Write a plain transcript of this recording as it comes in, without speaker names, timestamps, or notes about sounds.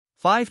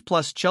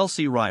5+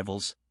 Chelsea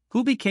rivals,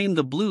 who became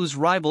the Blues'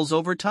 rivals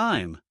over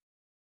time.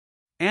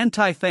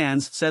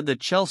 Anti-fans said that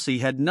Chelsea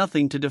had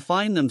nothing to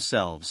define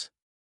themselves.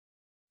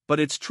 But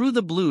it's true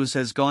the Blues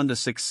has gone to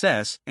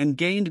success and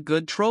gained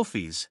good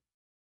trophies.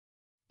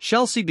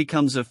 Chelsea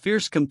becomes a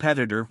fierce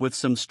competitor with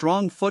some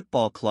strong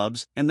football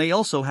clubs, and they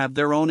also have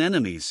their own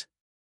enemies.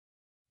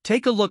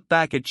 Take a look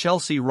back at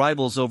Chelsea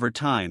rivals over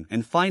time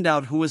and find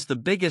out who is the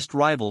biggest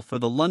rival for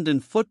the London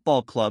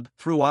Football Club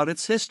throughout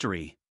its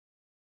history.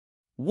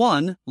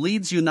 1.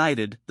 Leeds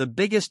United, the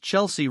biggest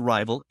Chelsea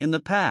rival in the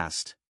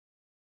past.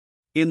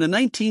 In the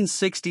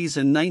 1960s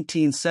and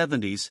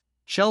 1970s,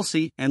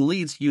 Chelsea and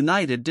Leeds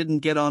United didn't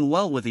get on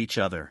well with each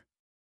other.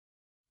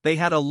 They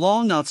had a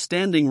long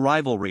outstanding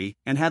rivalry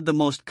and had the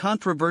most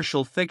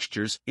controversial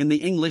fixtures in the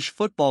English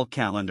football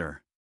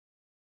calendar.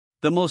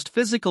 The most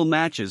physical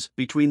matches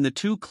between the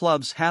two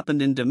clubs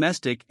happened in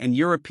domestic and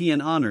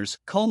European honours,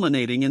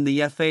 culminating in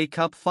the FA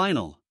Cup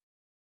final.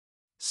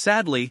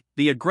 Sadly,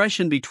 the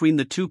aggression between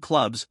the two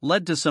clubs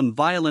led to some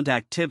violent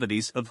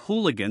activities of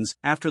hooligans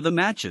after the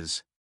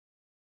matches.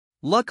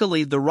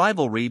 Luckily, the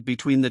rivalry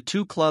between the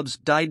two clubs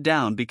died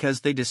down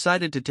because they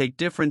decided to take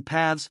different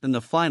paths in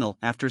the final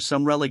after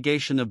some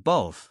relegation of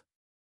both.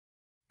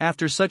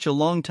 After such a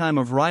long time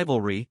of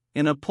rivalry,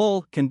 in a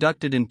poll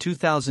conducted in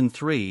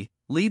 2003,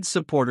 Leeds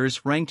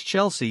supporters ranked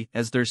Chelsea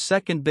as their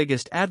second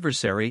biggest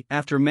adversary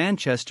after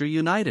Manchester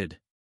United.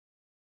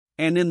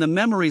 And in the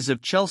memories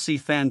of Chelsea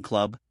fan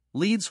club,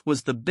 Leeds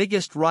was the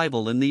biggest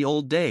rival in the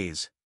old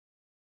days.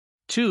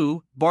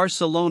 2.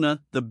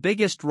 Barcelona, the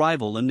biggest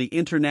rival in the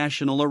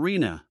international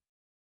arena.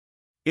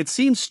 It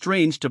seems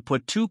strange to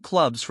put two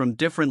clubs from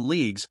different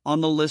leagues on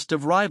the list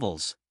of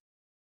rivals.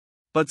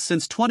 But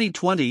since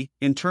 2020,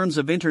 in terms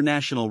of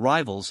international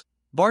rivals,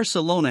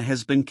 Barcelona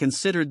has been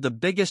considered the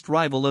biggest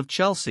rival of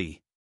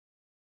Chelsea.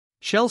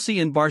 Chelsea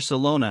and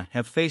Barcelona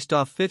have faced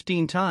off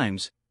 15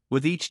 times,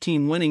 with each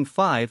team winning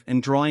 5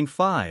 and drawing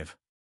 5.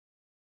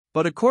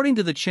 But according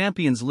to the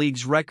Champions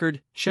League's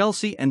record,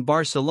 Chelsea and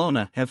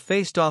Barcelona have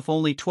faced off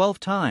only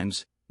 12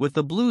 times, with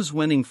the Blues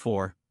winning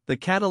 4, the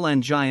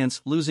Catalan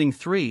Giants losing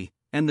 3,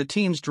 and the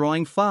teams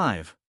drawing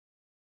 5.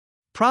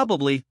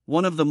 Probably,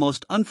 one of the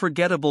most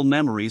unforgettable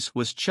memories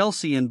was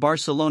Chelsea and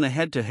Barcelona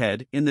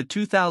head-to-head in the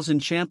 2000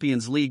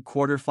 Champions League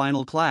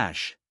quarter-final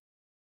clash.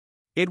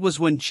 It was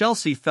when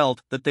Chelsea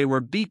felt that they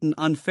were beaten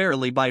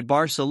unfairly by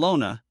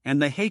Barcelona,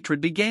 and the hatred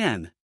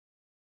began.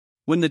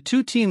 When the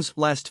two teams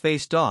last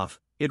faced off,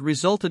 it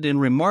resulted in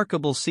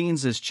remarkable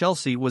scenes as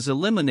Chelsea was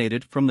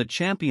eliminated from the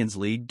Champions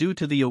League due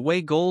to the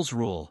away goals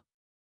rule.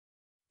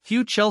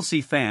 Few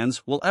Chelsea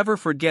fans will ever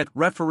forget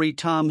referee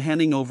Tom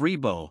Henning of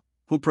Rebo,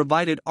 who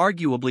provided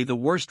arguably the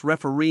worst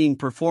refereeing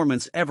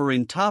performance ever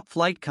in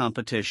top-flight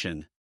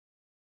competition.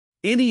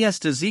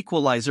 Iniesta's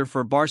equalizer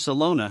for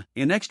Barcelona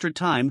in extra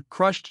time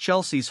crushed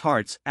Chelsea's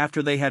hearts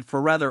after they had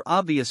for rather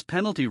obvious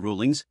penalty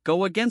rulings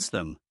go against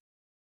them.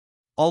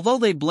 Although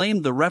they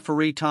blamed the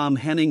referee Tom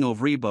Henning of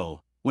Rebo,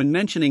 when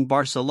mentioning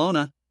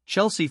Barcelona,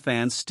 Chelsea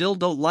fans still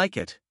don't like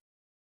it.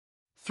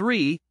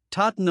 3.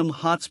 Tottenham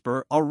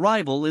Hotspur, a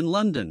rival in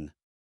London.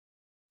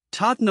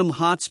 Tottenham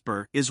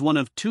Hotspur is one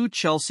of two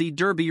Chelsea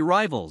derby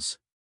rivals.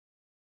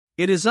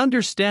 It is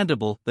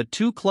understandable that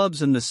two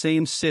clubs in the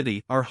same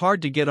city are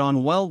hard to get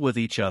on well with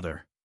each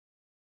other.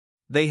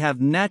 They have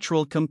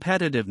natural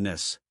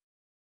competitiveness.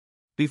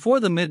 Before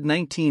the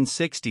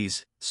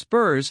mid-1960s,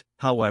 Spurs,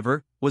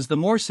 however, was the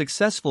more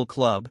successful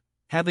club,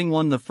 having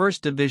won the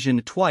First Division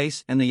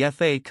twice and the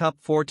FA Cup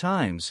 4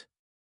 times.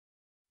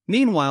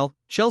 Meanwhile,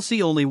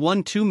 Chelsea only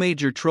won 2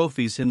 major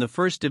trophies in the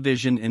First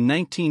Division in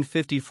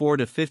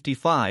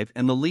 1954-55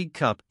 and the League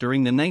Cup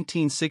during the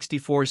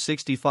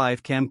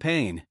 1964-65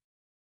 campaign.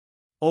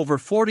 Over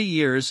 40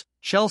 years,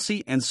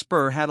 Chelsea and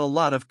Spurs had a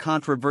lot of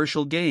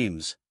controversial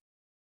games.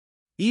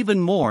 Even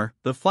more,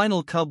 the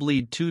final could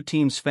lead two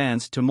teams'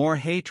 fans to more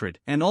hatred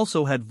and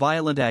also had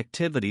violent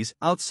activities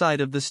outside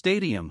of the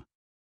stadium.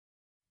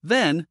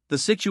 Then, the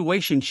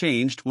situation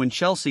changed when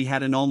Chelsea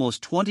had an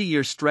almost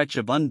 20-year stretch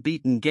of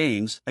unbeaten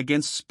games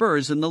against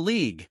Spurs in the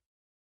league.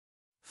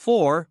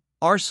 4.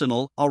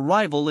 Arsenal, a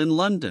rival in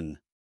London.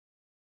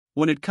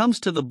 When it comes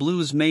to the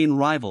Blues' main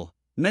rival,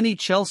 many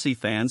Chelsea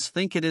fans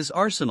think it is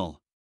Arsenal.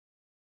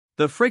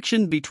 The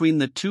friction between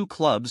the two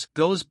clubs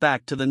goes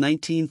back to the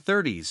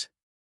 1930s.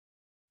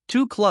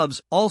 Two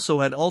clubs also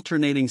had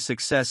alternating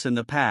success in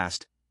the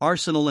past,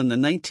 Arsenal in the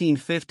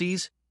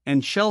 1950s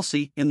and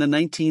Chelsea in the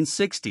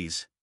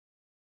 1960s.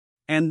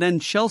 And then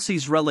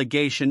Chelsea's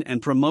relegation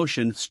and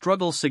promotion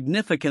struggle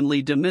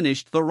significantly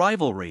diminished the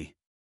rivalry.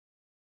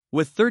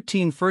 With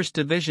 13 First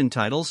Division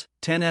titles,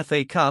 10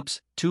 FA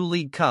Cups, 2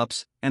 League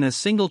Cups, and a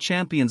single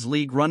Champions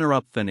League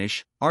runner-up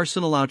finish,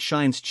 Arsenal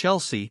outshines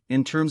Chelsea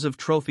in terms of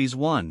trophies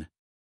won.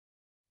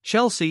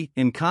 Chelsea,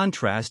 in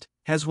contrast,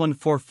 has won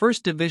 4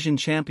 First Division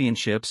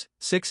championships,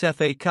 6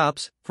 FA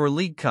Cups, 4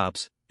 League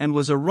Cups, and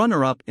was a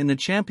runner-up in the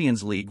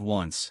Champions League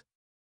once.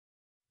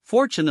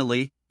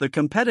 Fortunately, the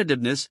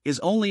competitiveness is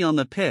only on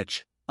the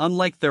pitch,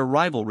 unlike their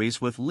rivalries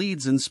with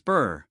Leeds and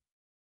Spurs.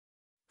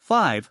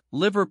 5.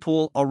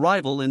 Liverpool, a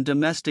rival in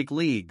domestic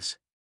leagues.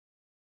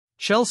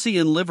 Chelsea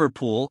and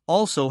Liverpool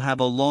also have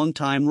a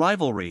long-time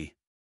rivalry.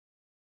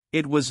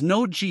 It was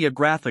no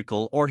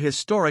geographical or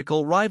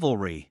historical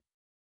rivalry.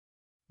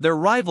 Their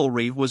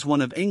rivalry was one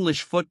of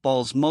English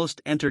football's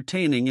most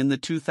entertaining in the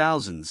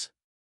 2000s.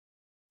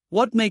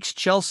 What makes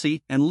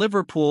Chelsea and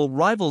Liverpool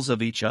rivals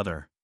of each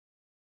other?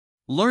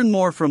 Learn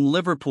more from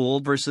Liverpool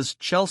vs.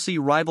 Chelsea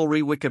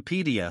rivalry.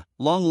 Wikipedia,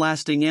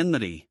 long-lasting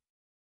enmity.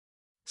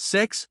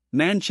 6.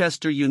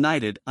 Manchester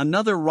United,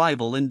 another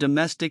rival in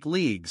domestic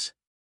leagues.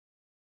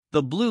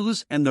 The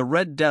Blues and the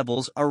Red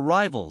Devils are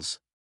rivals.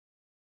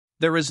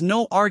 There is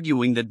no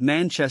arguing that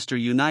Manchester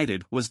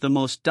United was the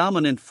most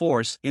dominant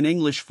force in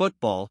English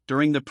football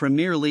during the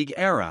Premier League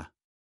era.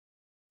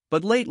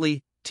 But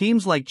lately,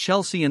 teams like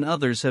Chelsea and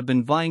others have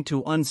been vying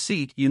to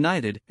unseat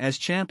United as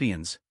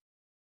champions.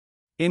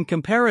 In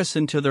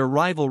comparison to their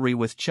rivalry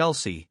with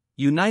Chelsea,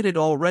 United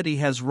already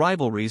has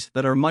rivalries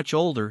that are much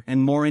older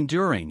and more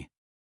enduring.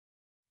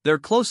 Their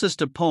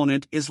closest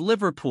opponent is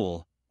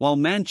Liverpool, while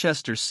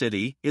Manchester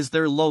City is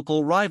their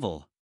local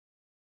rival.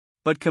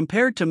 But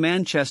compared to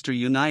Manchester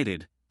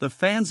United, the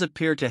fans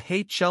appear to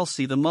hate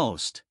Chelsea the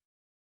most.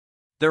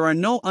 There are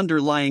no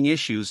underlying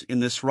issues in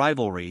this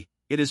rivalry,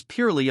 it is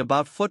purely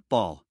about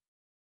football.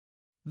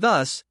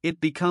 Thus, it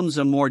becomes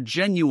a more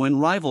genuine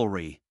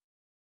rivalry.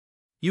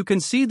 You can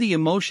see the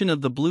emotion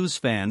of the Blues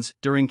fans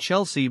during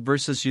Chelsea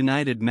vs.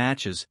 United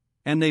matches,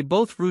 and they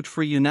both root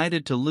for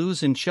United to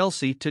lose and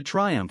Chelsea to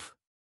triumph.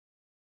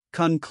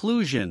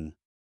 Conclusion.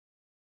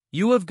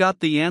 You have got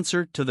the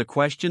answer to the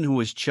question: who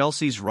is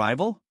Chelsea's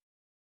rival?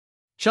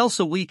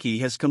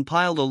 ChelseaWiki has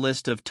compiled a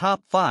list of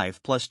top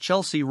 5 plus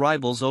Chelsea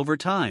rivals over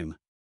time.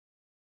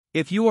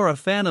 If you are a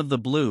fan of the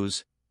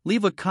Blues,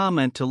 leave a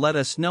comment to let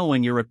us know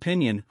in your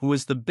opinion who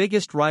is the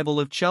biggest rival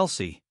of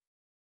Chelsea.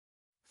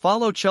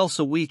 Follow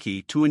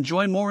ChelseaWiki to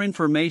enjoy more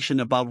information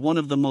about one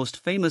of the most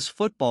famous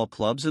football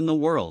clubs in the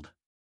world.